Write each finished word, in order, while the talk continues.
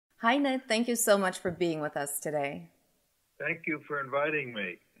Hi, Ned. Thank you so much for being with us today. Thank you for inviting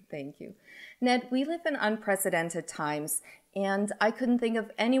me. Thank you. Ned, we live in unprecedented times, and I couldn't think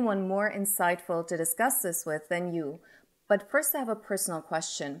of anyone more insightful to discuss this with than you. But first, I have a personal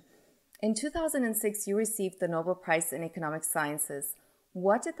question. In 2006, you received the Nobel Prize in Economic Sciences.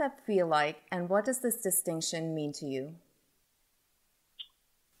 What did that feel like, and what does this distinction mean to you?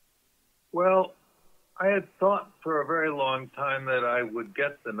 Well, I had thought for a very long time that I would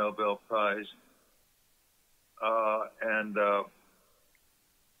get the Nobel Prize, and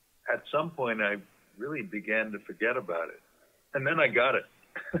at some point I really began to forget about it, and then I got it.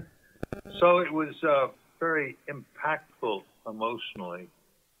 So it was very impactful emotionally.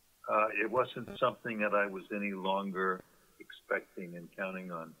 It wasn't something that I was any longer expecting and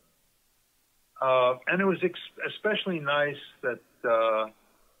counting on. And it was especially nice that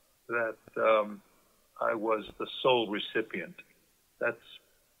I was the sole recipient. That's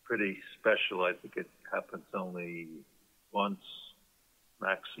pretty special. I think it happens only once,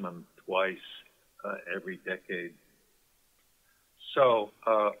 maximum twice every decade. So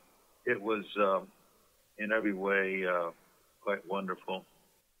it was in every way quite wonderful.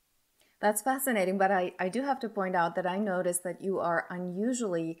 That's fascinating, but I do have to point out that I noticed that you are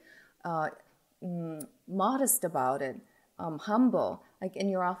unusually modest about it, humble. Like in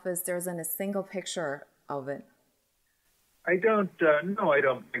your office, there isn't a single picture of it. I don't, no, I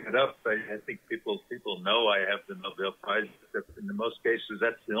don't bring it up. I think people know I have the Nobel Prize. In most cases,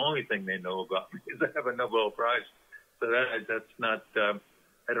 that's the only thing they know about me is I have a Nobel Prize. So that's not,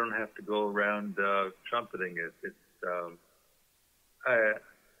 I don't have to go around trumpeting it. It's,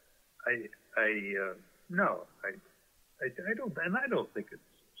 no, I don't, and I don't think it's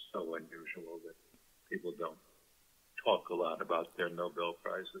so unusual that people don't talk a lot about their Nobel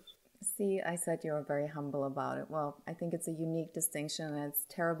Prizes. See, I said you were very humble about it. Well, I think it's a unique distinction and it's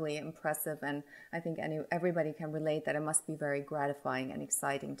terribly impressive. And I think everybody can relate that it must be very gratifying and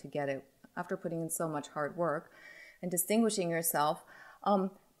exciting to get it after putting in so much hard work and distinguishing yourself.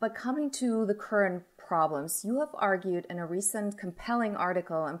 But coming to the current problems, you have argued in a recent compelling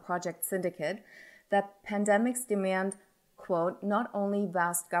article in Project Syndicate that pandemics demand, quote, not only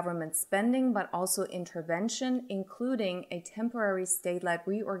vast government spending, but also intervention, including a temporary state-led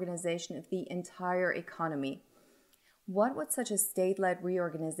reorganization of the entire economy. What would such a state-led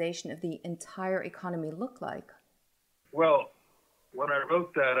reorganization of the entire economy look like? Well, when I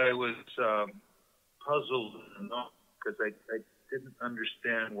wrote that, I was puzzled because I didn't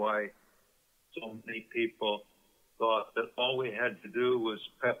understand why so many people thought that all we had to do was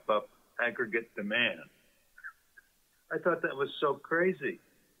pep up aggregate demand. I thought that was so crazy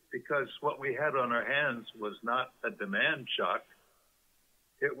because what we had on our hands was not a demand shock.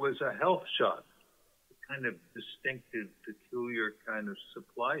 It was a health shock, a kind of distinctive, peculiar kind of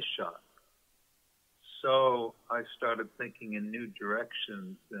supply shock. So I started thinking in new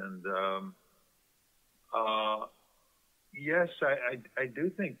directions and yes, I do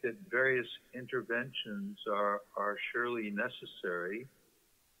think that various interventions are surely necessary.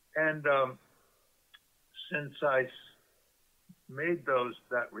 And since I made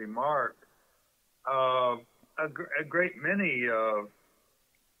that remark, a great many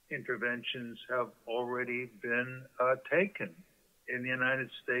interventions have already been taken. In the United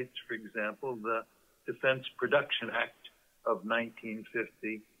States, for example, the Defense Production Act of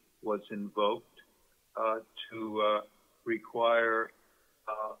 1950 was invoked to require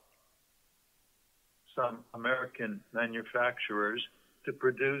some American manufacturers to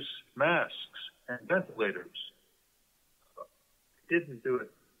produce masks and ventilators. Didn't do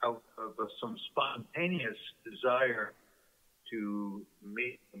it out of some spontaneous desire to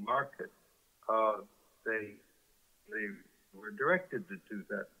meet the market. They were directed to do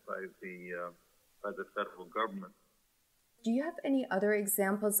that by the federal government. Do you have any other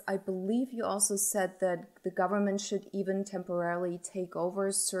examples? I believe you also said that the government should even temporarily take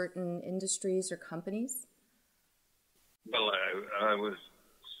over certain industries or companies. Well, I was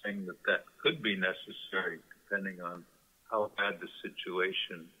saying that could be necessary depending on how bad the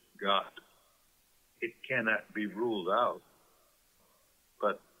situation got. It cannot be ruled out,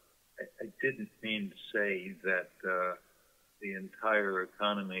 but I didn't mean to say that the entire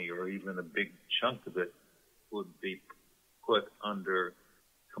economy or even a big chunk of it would be put under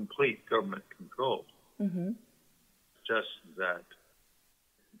complete government control. Mm-hmm. Just that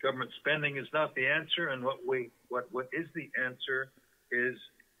government spending is not the answer, and what is the answer is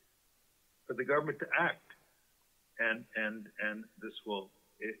for the government to act. And this will,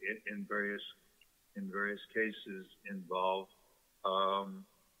 in various cases, involve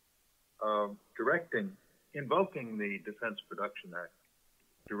invoking the Defense Production Act.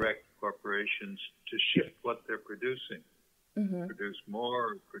 direct corporations to shift what they're producing, produce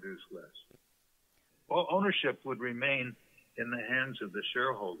more, or produce less. Well, ownership would remain in the hands of the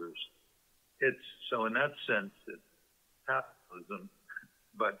shareholders. So in that sense, it's capitalism,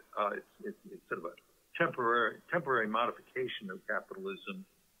 but it's sort of a temporary modification of capitalism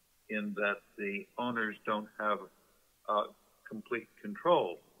in that the owners don't have complete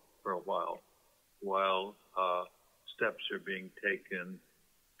control for a while steps are being taken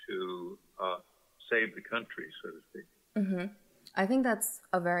to save the country, so to speak. I think that's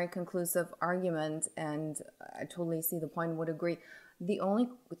a very conclusive argument, and I totally see the point, would agree. The only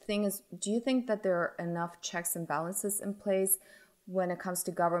thing is, do you think that there are enough checks and balances in place when it comes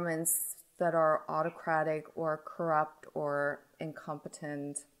to governments that are autocratic or corrupt or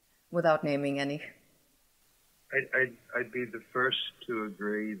incompetent, without naming any? I'd be the first to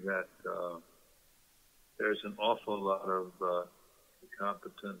agree that there's an awful lot of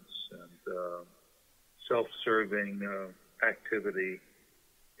incompetence and self-serving activity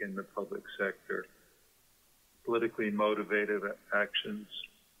in the public sector, politically motivated actions.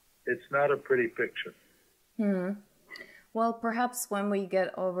 It's not a pretty picture. Well, perhaps when we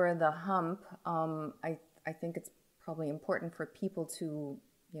get over the hump, I think it's probably important for people to,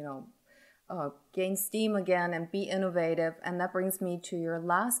 gain steam again and be innovative. And that brings me to your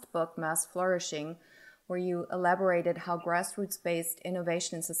last book, Mass Flourishing, where you elaborated how grassroots-based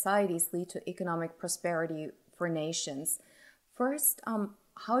innovation in societies lead to economic prosperity for nations. First,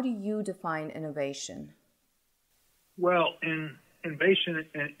 how do you define innovation? Well, innovation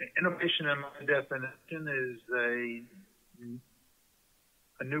in my definition is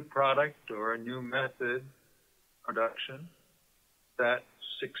a new product or a new method production that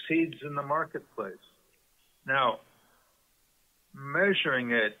succeeds in the marketplace. Now,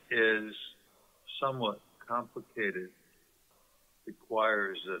 measuring it is somewhat complicated,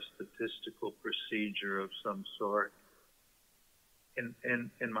 requires a statistical procedure of some sort. In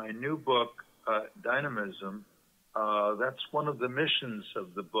my new book, Dynamism, that's one of the missions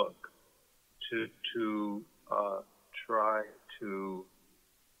of the book, to try to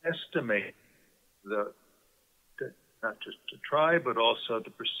estimate not just to try, but also to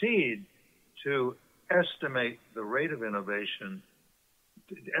proceed to estimate the rate of innovation,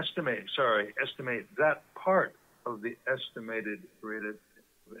 estimate that part of the estimated rate of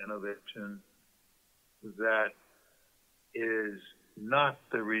innovation that is not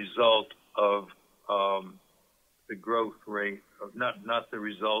the result of the growth rate, of not the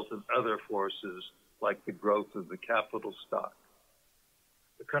result of other forces like the growth of the capital stock.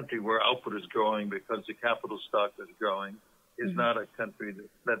 A country where output is growing because the capital stock is growing is not a country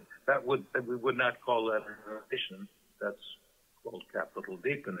that we would not call that innovation. That's called capital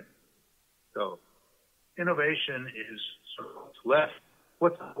deepening. So innovation is sort of what's left.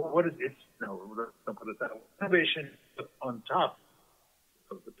 What is it? No, don't put it that way. Innovation on top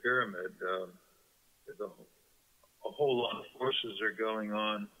of the pyramid. There's a whole lot of forces are going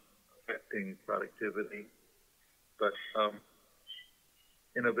on affecting productivity, but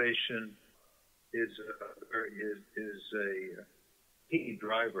innovation is a key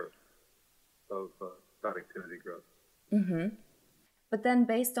driver of productivity growth. But then,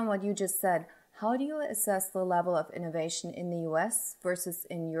 based on what you just said, how do you assess the level of innovation in the US versus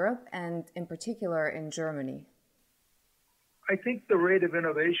in Europe, and in particular in Germany? I think the rate of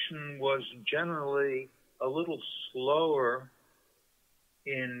innovation was generally a little slower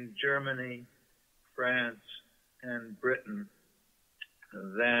in Germany, France, and Britain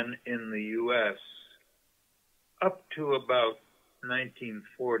than in the U.S. up to about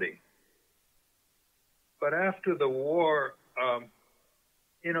 1940. But after the war,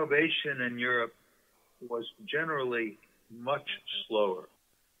 innovation in Europe was generally much slower,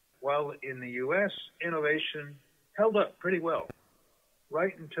 while in the U.S., innovation held up pretty well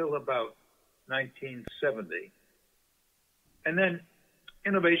right until about 1970. And then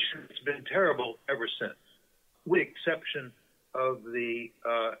innovation has been terrible ever since, with the exception of the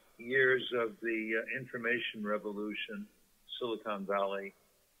years of the information revolution, Silicon Valley,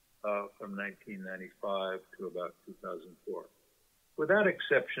 from 1995 to about 2004. With that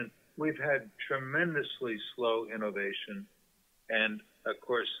exception, we've had tremendously slow innovation, and of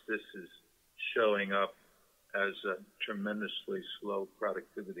course this is showing up as a tremendously slow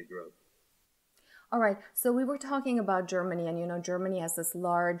productivity growth. All right, so we were talking about Germany, and Germany has this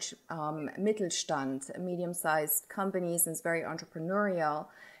large Mittelstand, medium-sized companies, and it's very entrepreneurial.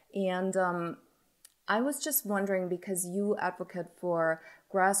 And I was just wondering, because you advocate for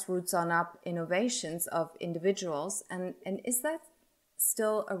grassroots on up innovations of individuals, and is that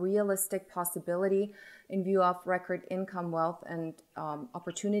still a realistic possibility in view of record income, wealth, and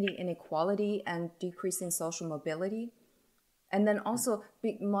opportunity inequality and decreasing social mobility? And then also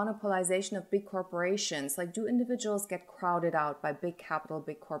big monopolization of big corporations. Like, do individuals get crowded out by big capital,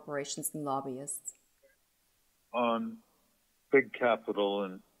 big corporations, and lobbyists? On big capital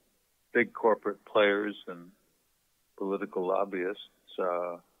and big corporate players and political lobbyists,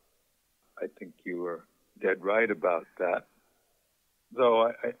 I think you were dead right about that. Though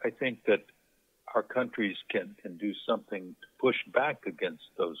I think that our countries can do something to push back against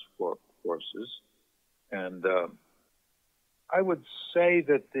those forces. And I would say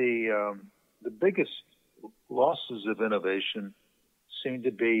that the biggest losses of innovation seem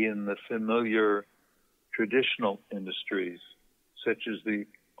to be in the familiar traditional industries, such as the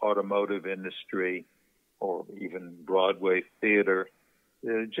automotive industry or even Broadway theater.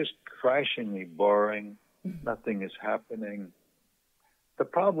 They're just crashingly boring. Nothing is happening. The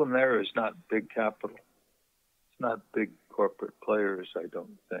problem there is not big capital. It's not big corporate players, I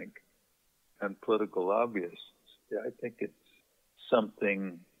don't think, and political lobbyists. Yeah, I think it's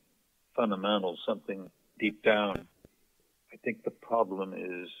something fundamental, something deep down. I think the problem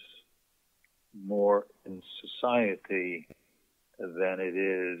is more in society than it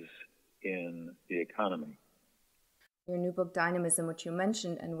is in the economy. Your new book, Dynamism, which you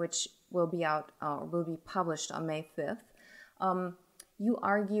mentioned and which will be out, will be published on May 5th, you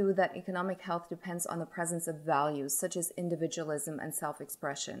argue that economic health depends on the presence of values such as individualism and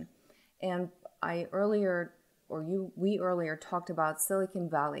self-expression. And we earlier talked about Silicon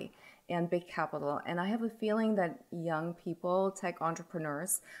Valley and big capital. And I have a feeling that young people, tech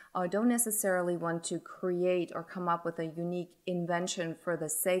entrepreneurs, don't necessarily want to create or come up with a unique invention for the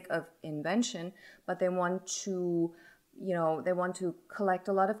sake of invention, but they want to collect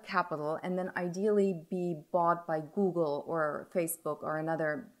a lot of capital and then ideally be bought by Google or Facebook or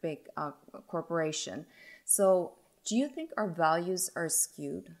another big corporation. So do you think our values are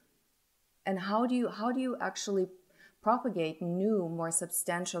skewed? And how do you actually propagate new, more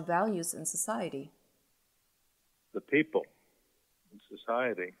substantial values in society? The people in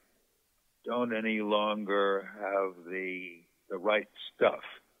society don't any longer have the right stuff.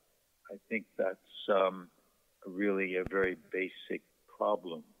 I think that's really a very basic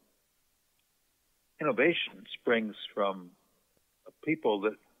problem. Innovation springs from people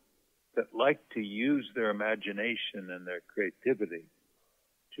that like to use their imagination and their creativity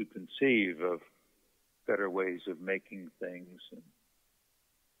to conceive of better ways of making things and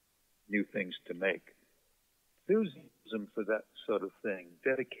new things to make. Enthusiasm for that sort of thing,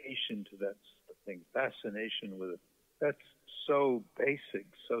 dedication to that sort of thing, fascination with it, that's so basic,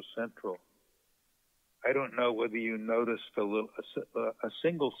 so central. I don't know whether you noticed a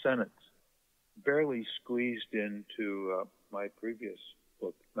single sentence barely squeezed into my previous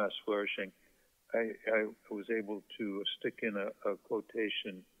book, Mass Flourishing. I was able to stick in a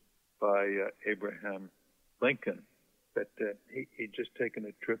quotation by Abraham Lincoln that he'd just taken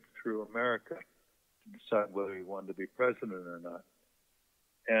a trip through America to decide whether he wanted to be president or not.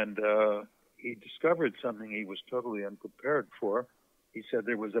 And he discovered something he was totally unprepared for. He said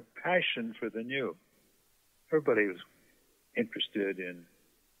there was a passion for the new. Everybody was interested in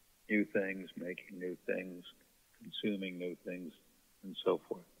new things, making new things, consuming new things, and so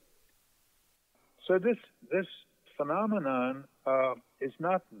forth. So this phenomenon is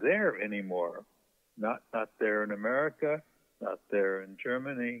not there anymore. Not there in America, not there in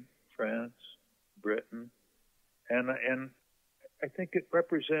Germany, France, Britain, and I think it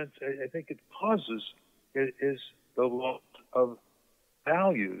represents. I think it causes is the loss of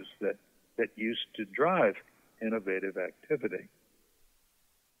values that used to drive innovative activity.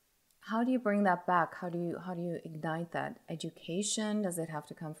 How do you bring that back? How do you ignite that? Education? Does it have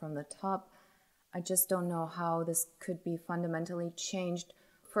to come from the top? I just don't know how this could be fundamentally changed,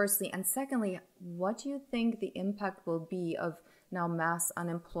 firstly. And secondly, what do you think the impact will be of now mass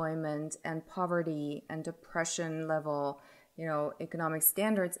unemployment and poverty and depression level, economic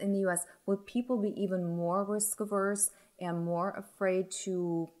standards in the US? Will people be even more risk averse and more afraid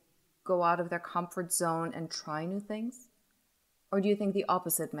to go out of their comfort zone and try new things? Or do you think the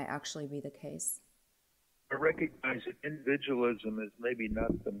opposite may actually be the case? I recognize that individualism is maybe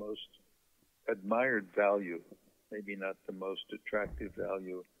not the most admired value, maybe not the most attractive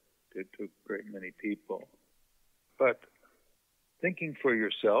value to a great many people. But thinking for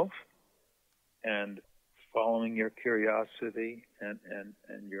yourself and following your curiosity and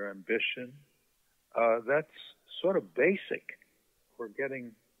your ambition, that's sort of basic for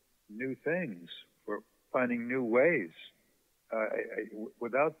getting new things, for finding new ways.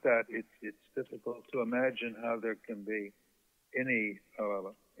 Without that, it's difficult to imagine how there can be any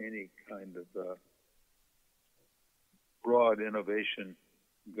kind of broad innovation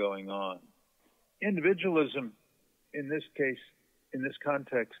going on. Individualism, in this case, in this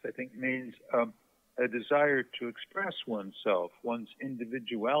context, I think means a desire to express oneself, one's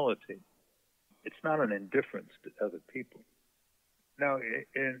individuality. It's not an indifference to other people. Now,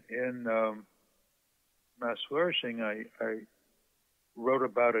 in Mass Flourishing, I wrote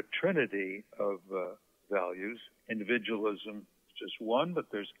about a trinity of values. Individualism is just one, but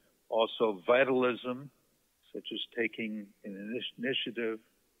there's also vitalism, such as taking an initiative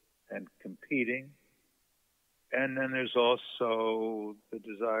and competing. And then there's also the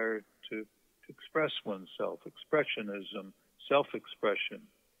desire to express oneself, expressionism, self-expression,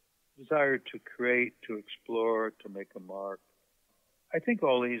 desire to create, to explore, to make a mark. I think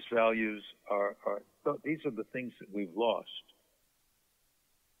all these values these are the things that we've lost.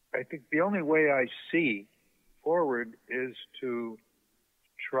 I think the only way I see forward is to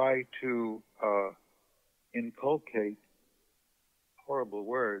try to inculcate, horrible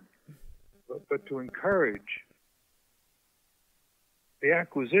word, but to encourage the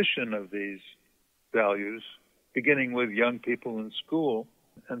acquisition of these values, beginning with young people in school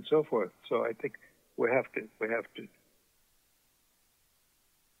and so forth. So I think we have to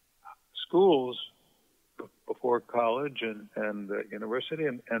schools before college and university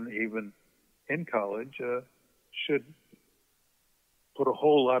and even in college should put a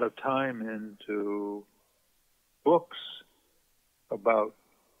whole lot of time into books about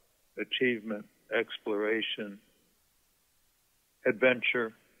achievement, exploration,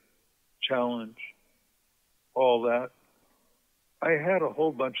 adventure, challenge, all that. I had a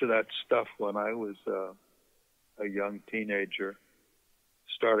whole bunch of that stuff when I was a young teenager,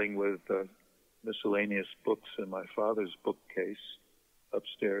 starting with miscellaneous books in my father's bookcase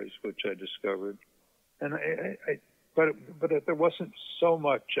upstairs, which I discovered. And but there wasn't so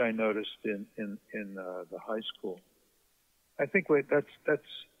much I noticed in the high school. I think that's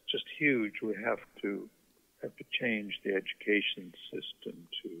just huge. We have to change the education system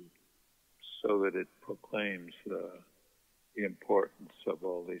so that it proclaims the importance of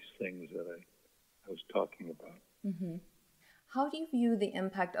all these things that I was talking about. Mm-hmm. How do you view the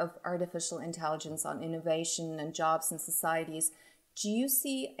impact of artificial intelligence on innovation and jobs and societies? Do you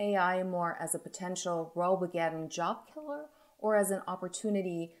see AI more as a potential Robogeddon job killer or as an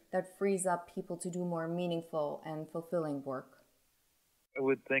opportunity that frees up people to do more meaningful and fulfilling work? I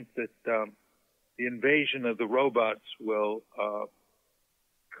would think that the invasion of the robots will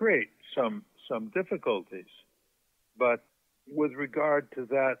create some difficulties. But with regard to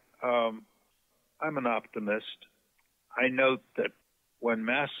that, I'm an optimist. I note that when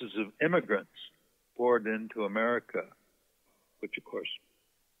masses of immigrants poured into America, which of course,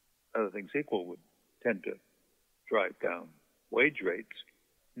 other things equal, would tend to drive down wage rates,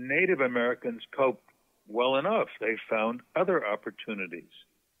 Native Americans coped well enough. They found other opportunities.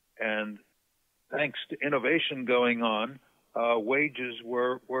 And thanks to innovation going on, wages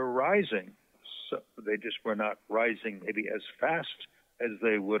were rising. So they just were not rising maybe as fast as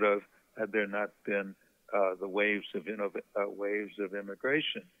they would have had there not been the waves of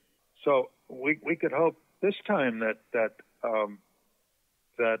immigration. So we could hope this time that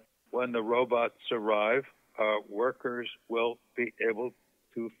when the robots arrive, workers will be able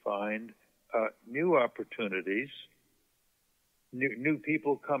to find new opportunities. New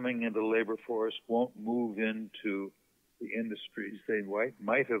people coming into the labor force won't move into the industries they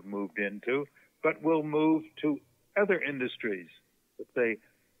might have moved into, but will move to other industries that they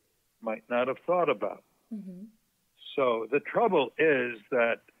might not have thought about. Mm-hmm. So the trouble is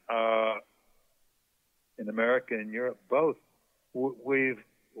that in America and Europe both, we've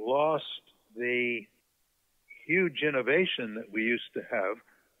lost the huge innovation that we used to have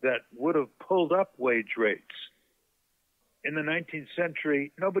that would have pulled up wage rates. In the 19th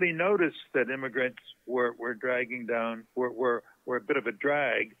century, nobody noticed that immigrants were dragging down, were a bit of a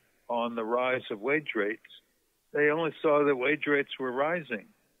drag on the rise of wage rates. They only saw that wage rates were rising.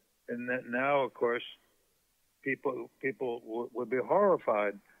 And that now, of course, people would be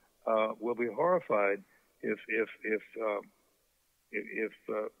horrified.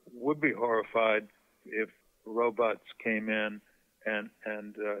 If robots came in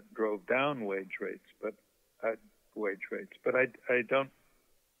and drove down wage rates. But I don't.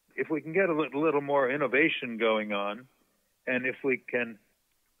 If we can get a little more innovation going on, and if we can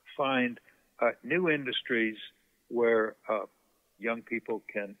find new industries where young people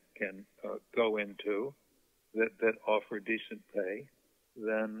can go into that offer decent pay,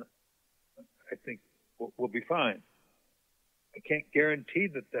 then I think we'll be fine. I can't guarantee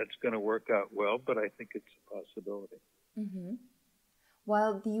that that's going to work out well, but I think it's a possibility. Mm-hmm.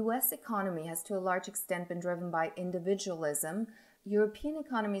 While the US economy has to a large extent been driven by individualism, European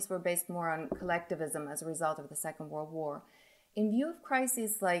economies were based more on collectivism as a result of the Second World War. In view of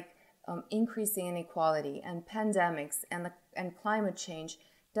crises like increasing inequality and pandemics and climate change,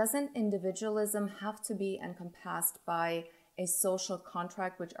 doesn't individualism have to be encompassed by a social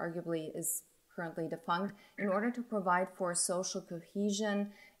contract, which arguably is currently defunct, in order to provide for social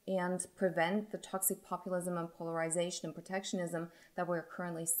cohesion and prevent the toxic populism and polarization and protectionism that we're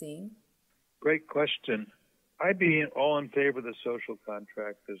currently seeing? Great question. I'd be all in favor of the social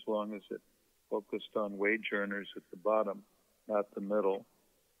contract as long as it focused on wage earners at the bottom, not the middle.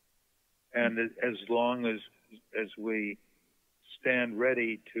 And as long as we stand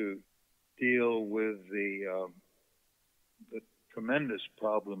ready to deal with the tremendous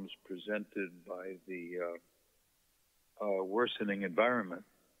problems presented by the worsening environment.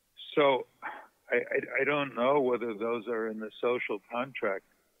 So I don't know whether those are in the social contract.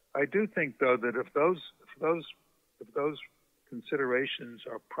 I do think, though, that if those considerations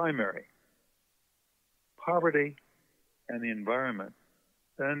are primary, poverty and the environment,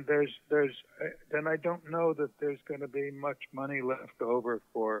 then then I don't know that there's going to be much money left over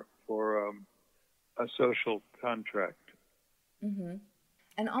for a social contract. Mm-hmm.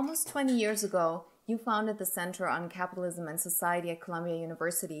 And almost 20 years ago, you founded the Center on Capitalism and Society at Columbia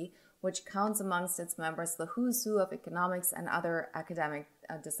University, which counts amongst its members the who's who of economics and other academic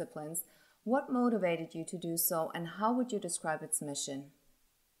disciplines. What motivated you to do so, and how would you describe its mission?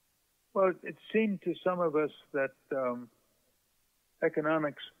 Well, it seemed to some of us that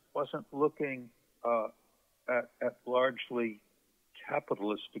economics wasn't looking at largely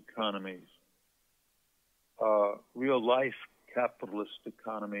capitalist economies, real-life capitalist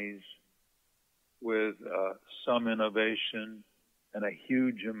economies with some innovation and a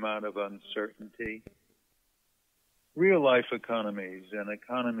huge amount of uncertainty. Real-life economies and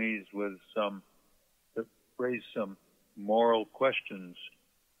economies with that raise some moral questions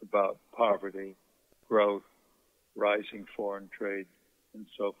about poverty, growth, rising foreign trade, and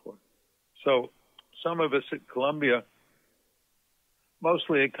so forth. So some of us at Columbia,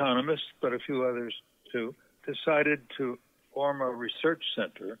 mostly economists, but a few others too, decided to form a research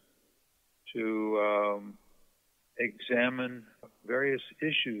center to examine various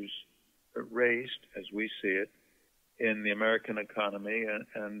issues raised, as we see it, in the American economy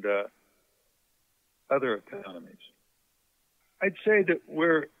and other economies. I'd say that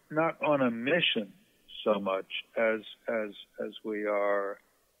we're not on a mission so much as we are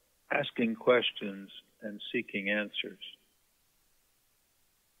asking questions and seeking answers.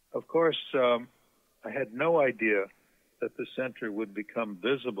 Of course, I had no idea that the center would become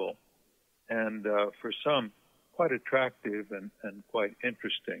visible and for some quite attractive and quite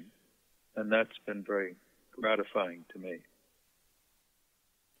interesting, and that's been very gratifying to me.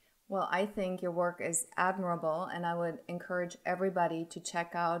 Well, I think your work is admirable, and I would encourage everybody to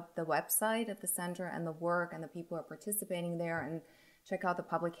check out the website at the center and the work and the people who are participating there, and check out the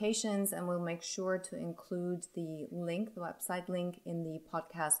publications, and we'll make sure to include the link, the website link, in the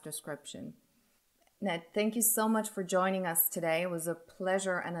podcast description. Ned, thank you so much for joining us today. It was a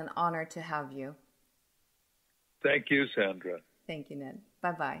pleasure and an honor to have you. Thank you, Sandra. Thank you, Ned.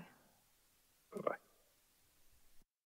 Bye-bye. Bye-bye.